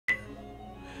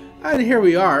And here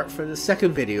we are for the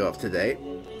second video of today.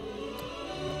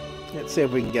 Let's see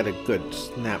if we can get a good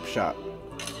snapshot.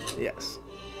 Yes.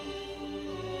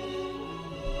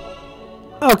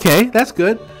 Okay, that's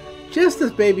good. Just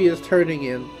as baby is turning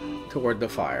in toward the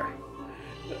fire.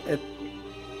 It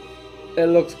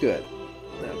looks good.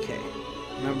 Okay.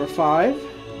 Number 5.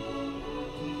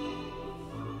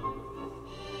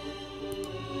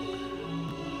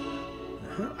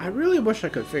 I really wish I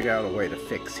could figure out a way to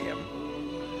fix him.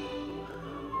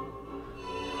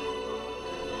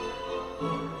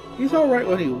 He's alright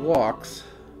when he walks.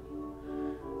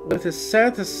 With his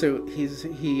Santa suit,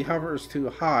 he hovers too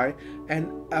high,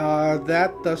 and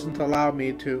that doesn't allow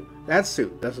me to. That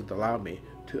suit doesn't allow me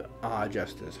to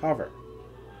adjust his hover.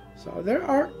 So there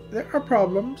are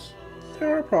problems.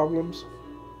 There are problems.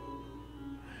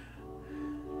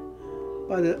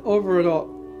 But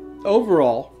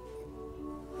overall,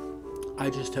 I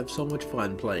just have so much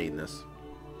fun playing this.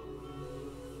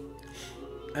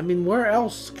 I mean, where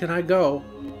else can I go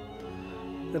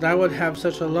that I would have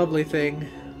such a lovely thing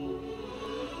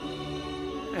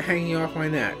hanging off my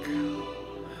neck?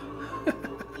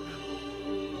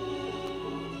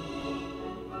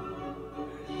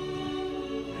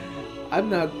 I'm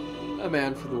not a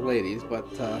man for the ladies, but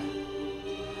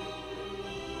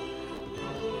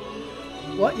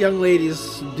what young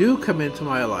ladies do come into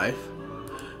my life,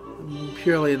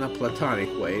 purely in a platonic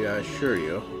way, I assure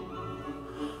you.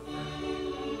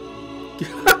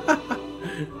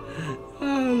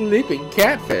 Leaping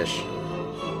catfish.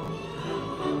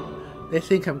 They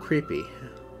think I'm creepy.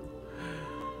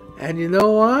 And you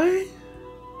know why?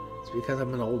 It's because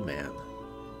I'm an old man.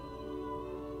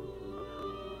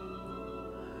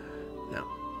 Now,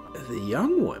 the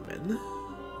young women,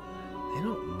 they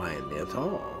don't mind me at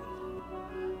all.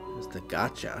 There's the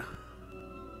gotcha.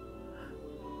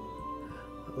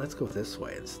 But let's go this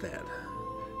way instead.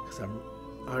 Because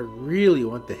I really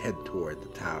want to head toward the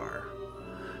tower.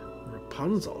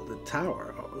 Rapunzel, the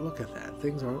tower. Oh, look at that.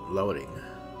 Things aren't loading.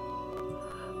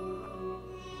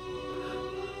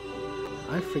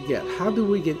 I forget. How do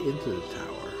we get into the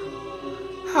tower?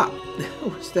 Ha!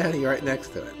 We're standing right next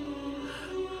to it.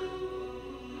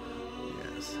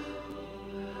 Yes.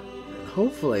 And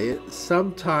hopefully,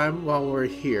 sometime while we're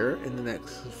here in the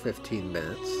next 15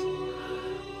 minutes,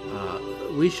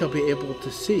 we shall be able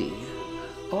to see.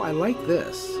 Oh, I like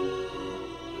this.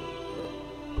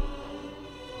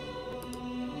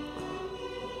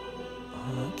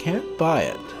 Can't buy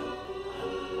it.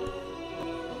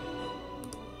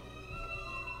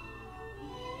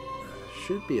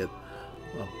 Should be a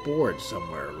board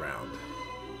somewhere around.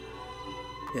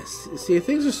 Yes, see,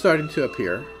 things are starting to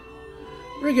appear.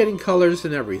 We're getting colors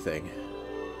and everything.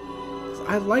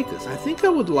 I like this. I think I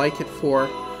would like it for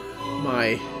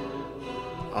my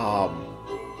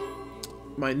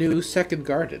my new second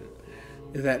garden.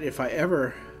 That if I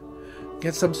ever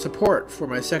get some support for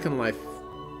my Second Life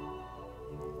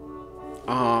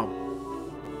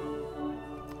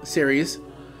series,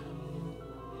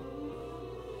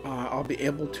 I'll be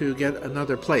able to get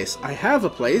another place. I have a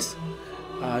place,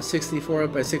 64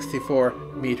 by 64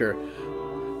 meter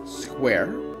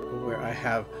square, where I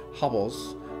have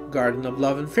Hubble's Garden of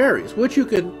Love and Fairies, which you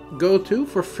can go to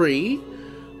for free.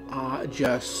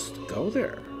 Just go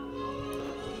there.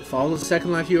 Follow the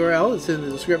Second Life URL. It's in the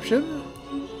description.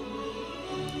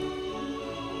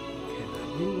 Okay,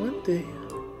 one day.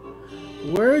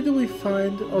 Where do we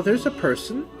find... Oh, there's a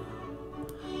person.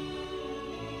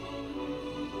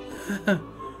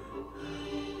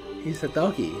 He's a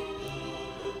doggy.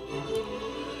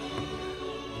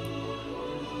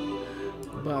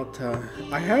 But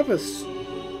I have a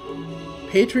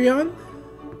Patreon,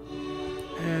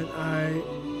 and I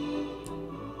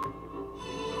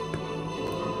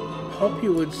hope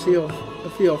you would feel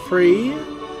free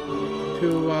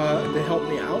to help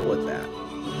me out with that.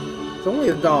 It's only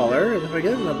 $1, and if I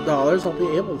get enough dollars, I'll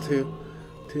be able to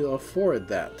afford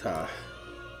that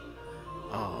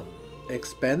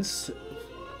expense.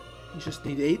 You just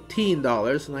need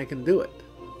 $18, and I can do it.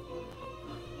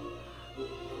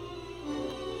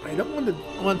 I don't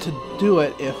want to do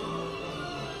it if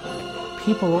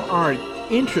people aren't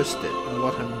interested in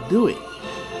what I'm doing.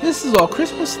 This is all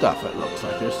Christmas stuff. It looks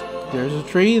like there's a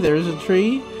tree. There's a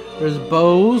tree. There's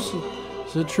bows.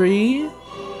 There's a tree.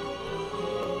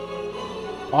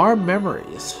 Our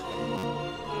memories.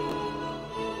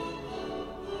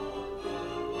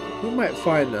 We might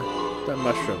find the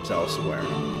mushrooms elsewhere.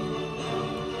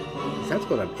 That's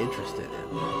what I'm interested in.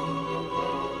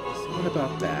 So what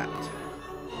about that?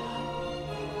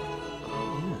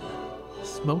 Yeah.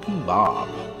 Smoking Bob.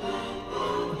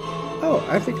 Oh,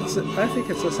 I think it's a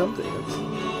something.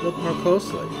 Look more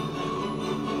closely.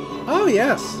 Oh,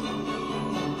 yes!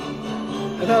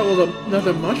 I thought it was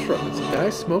another mushroom. It's a guy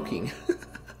smoking.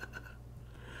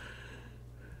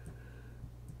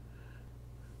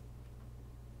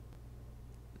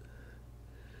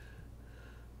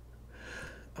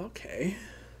 Okay.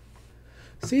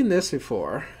 Seen this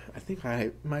before. I think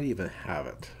I might even have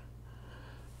it.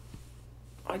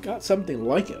 I got something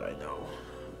like it, I know.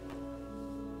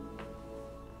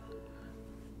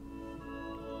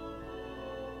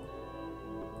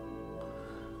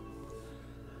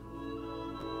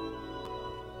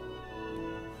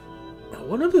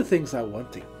 One of the things I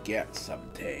want to get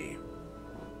someday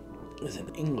is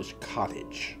an English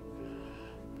cottage.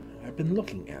 I've been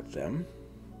looking at them.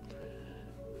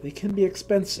 They can be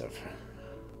expensive.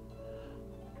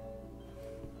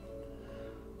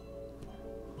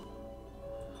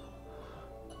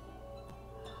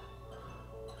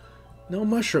 No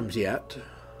mushrooms yet.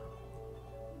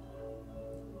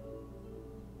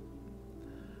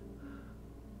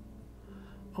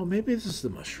 Oh, maybe this is the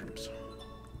mushrooms.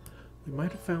 We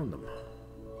might have found them.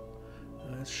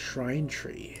 That's Shrine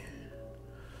Tree.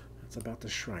 That's about the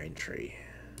Shrine Tree.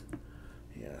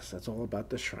 Yes, that's all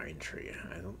about the Shrine Tree.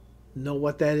 I don't know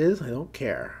what that is. I don't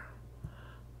care.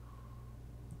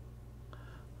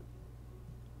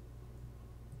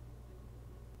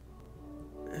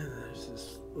 And there's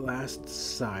this last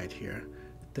side here.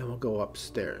 Then we'll go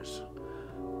upstairs.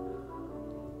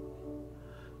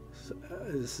 So,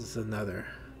 this is another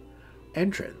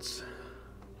entrance.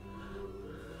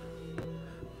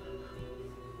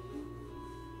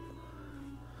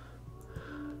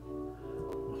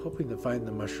 Hoping to find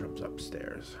the mushrooms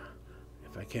upstairs,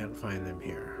 if I can't find them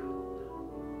here.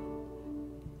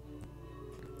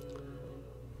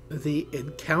 The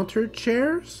encounter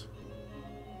chairs?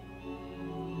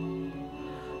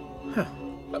 Huh.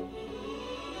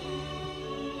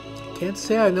 Can't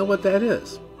say I know what that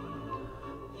is.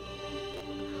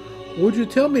 Would you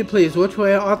tell me, please, which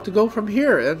way I ought to go from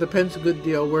here? It depends a good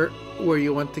deal where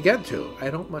you want to get to. I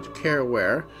don't much care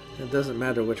where. It doesn't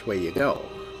matter which way you go.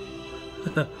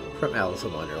 From Alice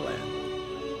in Wonderland.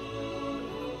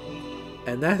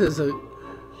 And that is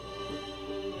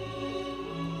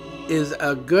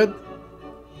a good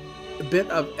bit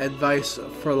of advice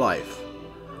for life.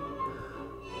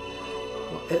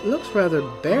 Well, it looks rather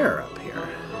bare up here.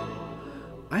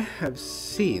 I have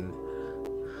seen,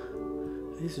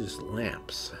 these are just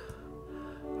lamps.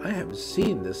 I have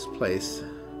seen this place.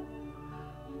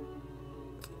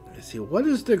 Let's see, what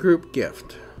is the group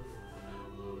gift?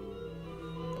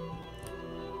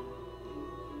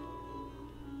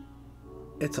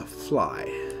 It's a fly.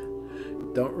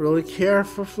 Don't really care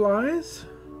for flies,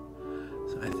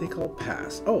 so I think I'll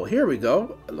pass. Oh, here we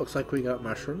go. It looks like we got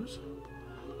mushrooms.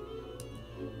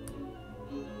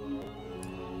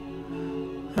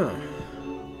 Huh.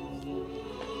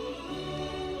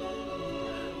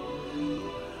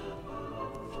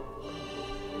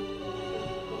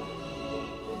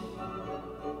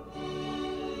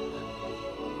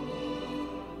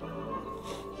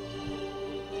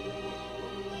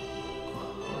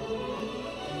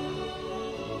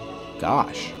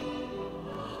 Gosh.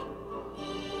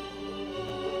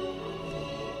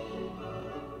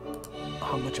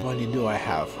 How much money do I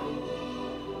have?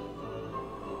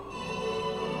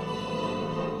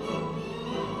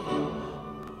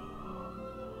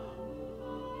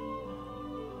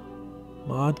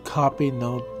 Mod copy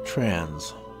no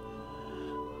trans.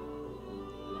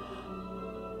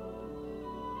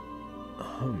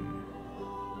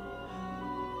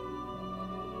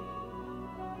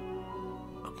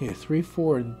 Okay, 3,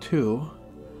 4, and 2.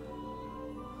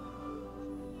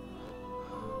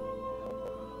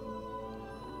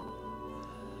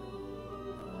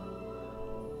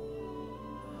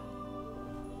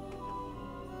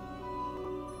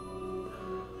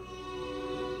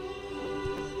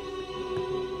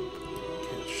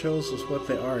 Okay, it shows us what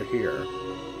they are here.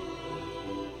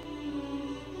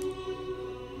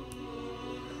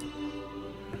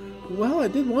 Well, I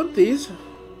did want these.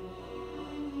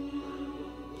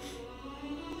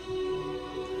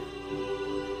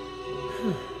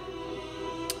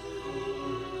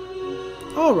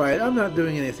 Alright, I'm not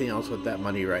doing anything else with that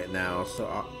money right now,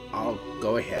 so I'll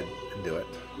go ahead and do it.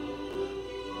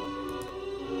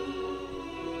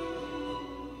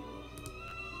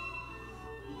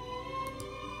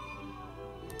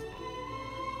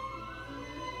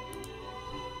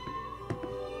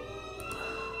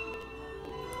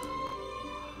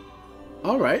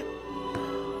 Alright.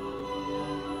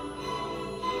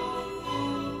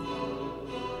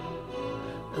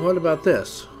 And what about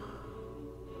this?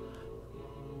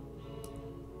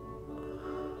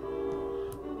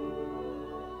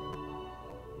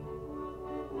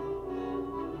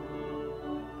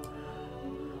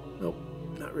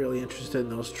 Not really interested in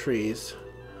those trees.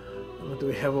 What do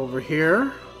we have over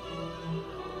here?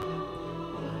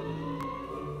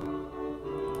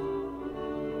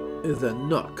 Is a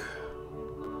nook.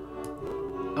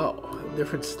 Oh,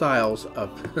 different styles of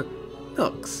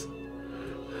nooks.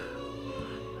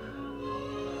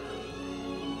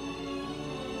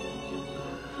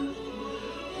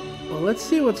 Well, let's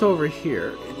see what's over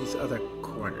here in these other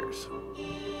corners.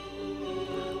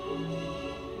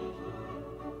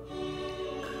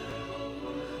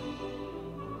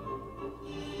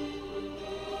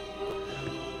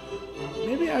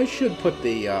 Maybe I should put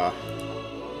the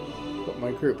put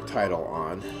my group title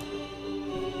on.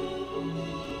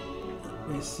 Let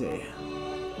me see.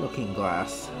 Looking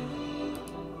Glass.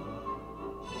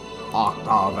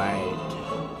 Activate.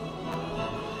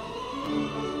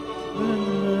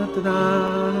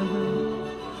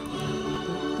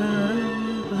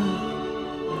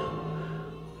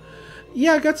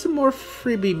 Yeah, I got some more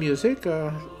freebie music.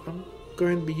 I'm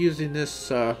going to be using this.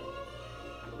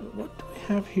 What do we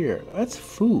have here? That's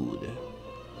food.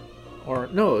 Or,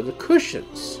 no, the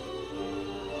cushions.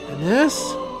 And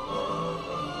this?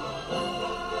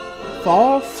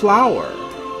 Fall Flower.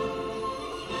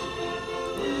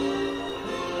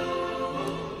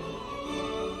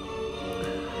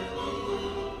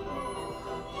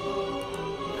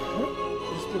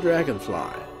 It's the dragonfly.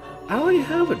 I already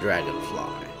have a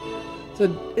dragonfly.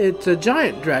 It's a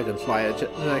giant dragonfly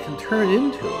that I can turn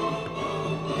into.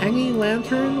 Hanging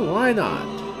lantern? Why not?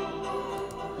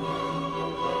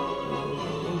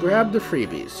 Grab the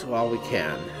freebies while we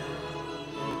can.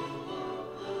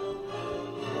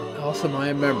 What else am I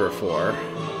a member for?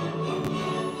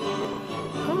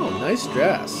 Oh, nice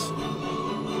dress.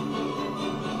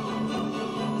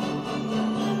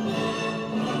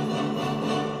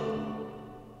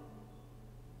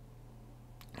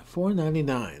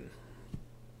 $4.99.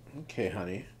 Okay,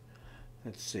 honey.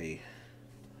 Let's see.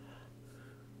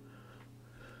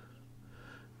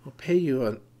 I'll pay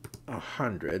you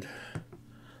 $100.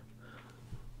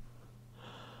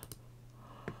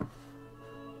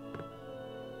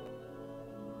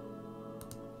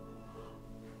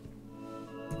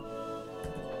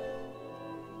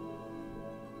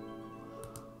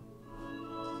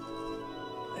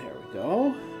 There we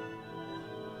go.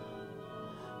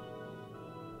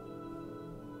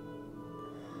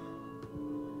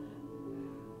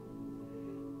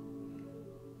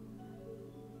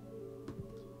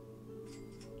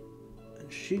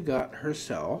 She got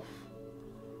herself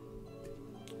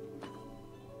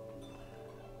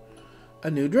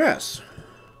a new dress.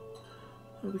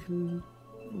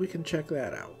 We can check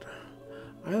that out.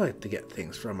 I like to get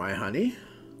things for my honey.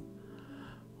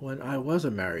 When I was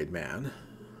a married man.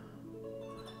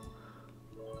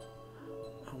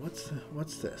 Oh,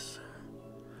 what's this?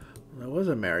 When I was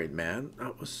a married man,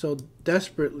 I was so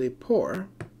desperately poor.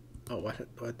 Oh,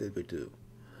 what did we do?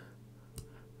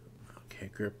 Okay,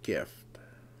 group gift.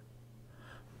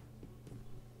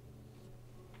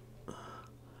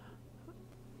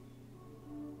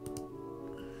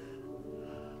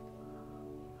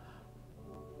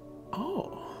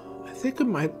 Oh, I think it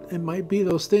might be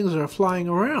those things that are flying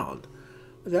around.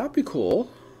 That'd be cool.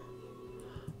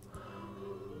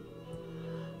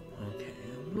 Okay,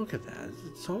 look at that.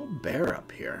 It's all bare up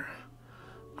here.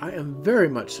 I am very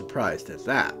much surprised at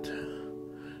that.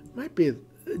 Might be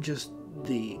just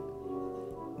the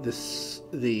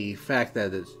fact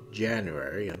that it's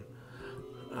January and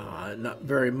not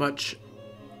very much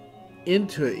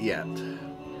into it yet.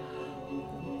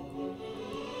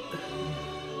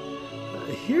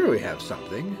 Here we have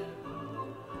something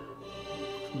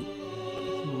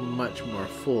much more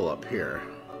full up here.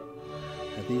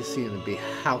 And these seem to be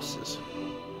houses.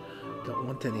 Don't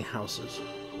want any houses.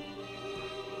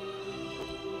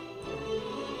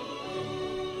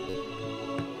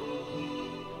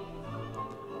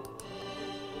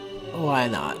 Why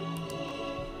not?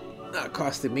 Not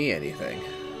costing me anything.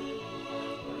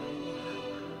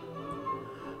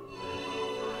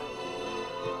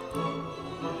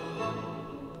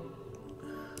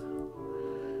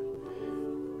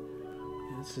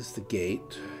 This is the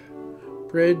gate.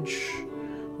 Bridge.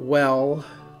 Well.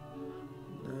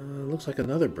 Looks like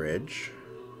another bridge.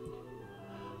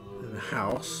 And a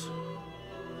house.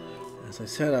 As I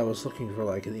said, I was looking for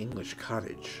like an English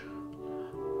cottage.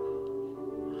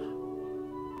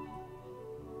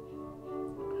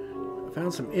 I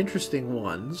found some interesting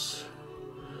ones,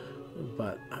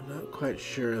 but I'm not quite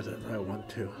sure that I want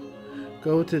to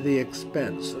go to the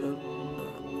expense.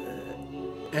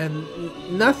 And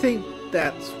nothing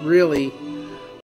that's really